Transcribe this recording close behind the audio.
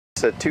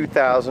It's a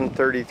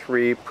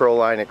 2033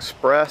 Proline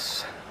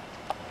Express,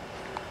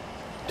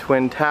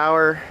 twin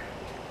tower,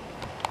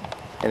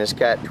 and it's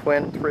got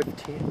twin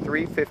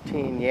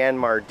 315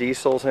 Yanmar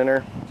diesels in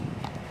her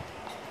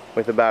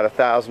with about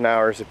 1,000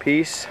 hours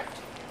apiece.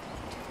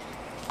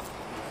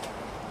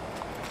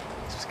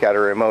 It's got a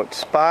remote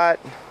spot,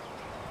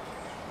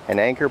 an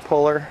anchor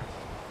puller,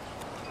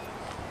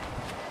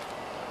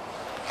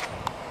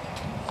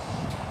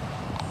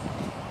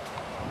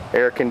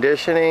 air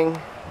conditioning,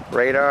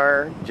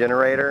 radar,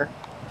 generator,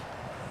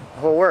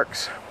 the whole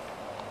works.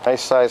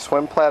 Nice size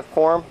swim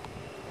platform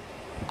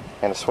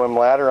and a swim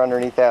ladder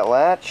underneath that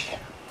latch.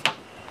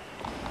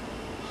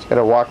 It's got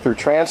a walk-through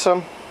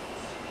transom.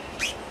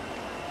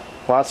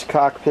 Lots of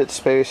cockpit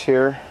space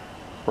here.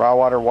 Raw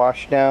water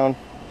washdown.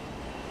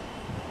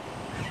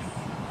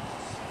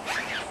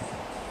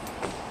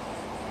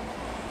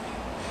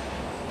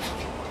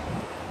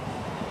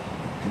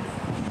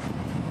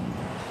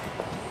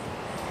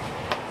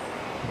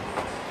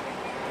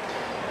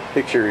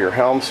 Picture your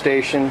helm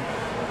station.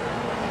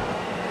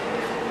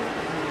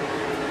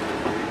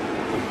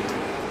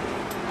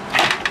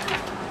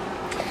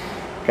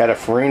 Got a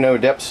Furuno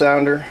depth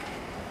sounder.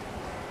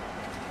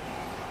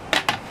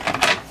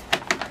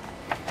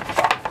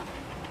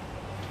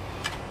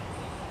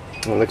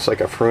 It looks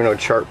like a Furuno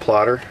chart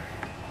plotter.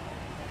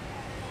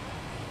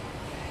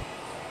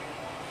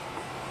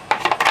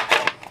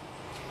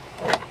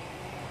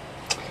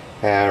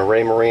 And a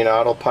Ray Marine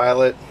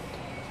autopilot.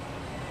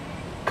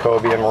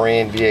 Cobia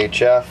Marine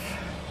VHF.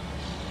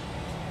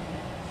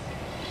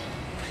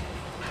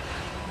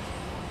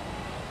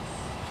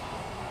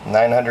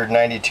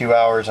 $992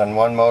 hours on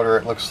one motor,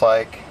 it looks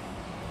like,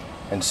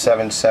 and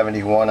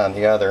 771 on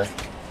the other.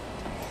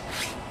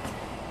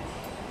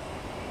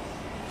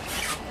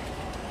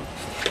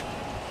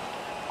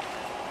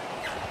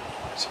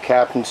 It's a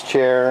captain's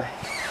chair,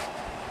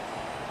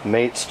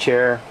 mate's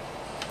chair.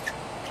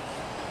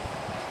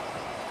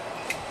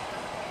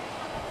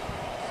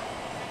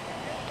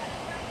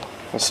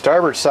 On the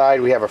starboard side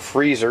we have a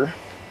freezer.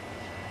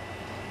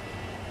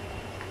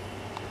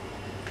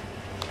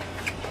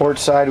 Port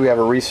side we have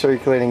a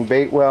recirculating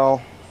bait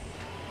well,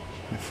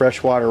 a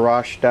freshwater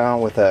wash down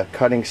with a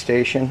cutting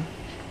station.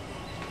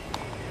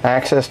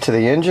 Access to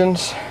the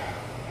engines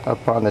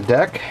up on the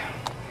deck.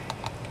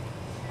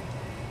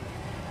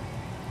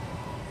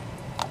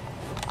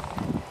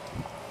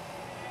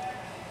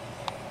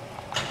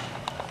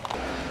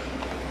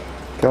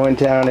 Going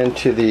down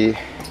into the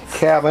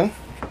cabin.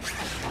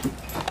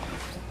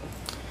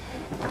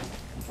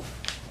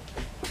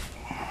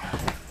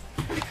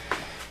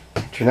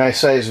 Your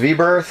nice size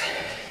V-berth.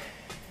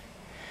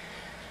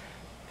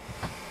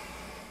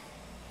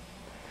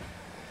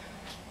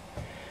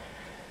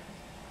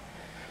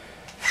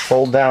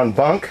 Fold down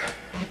bunk.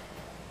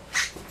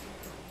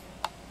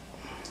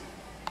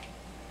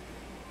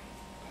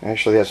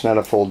 Actually, that's not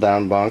a fold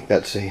down bunk,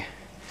 that's a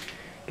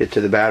get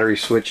to the battery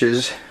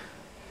switches.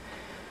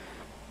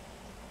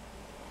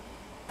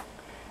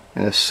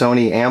 And a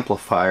Sony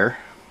amplifier.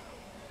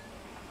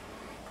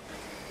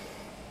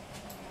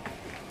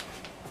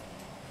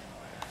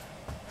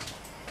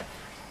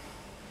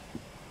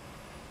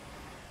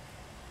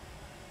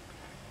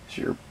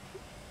 Your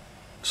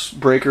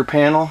breaker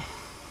panel,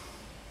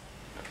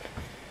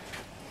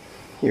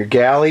 your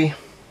galley,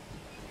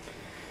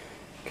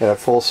 got a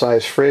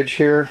full-size fridge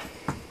here,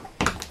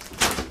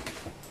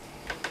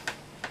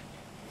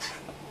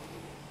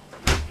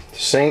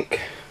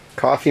 sink,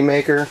 coffee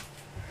maker,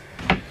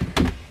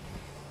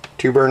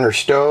 2-burner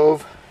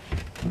stove,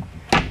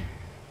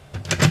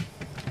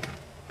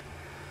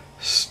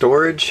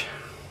 storage.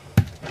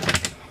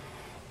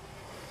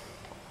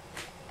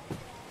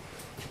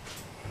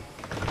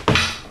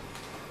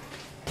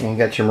 And you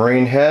got your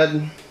marine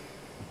head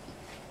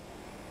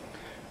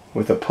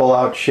with a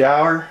pull-out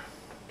shower.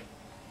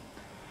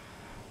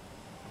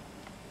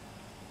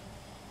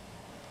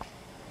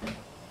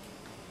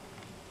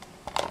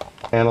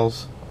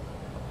 Panels.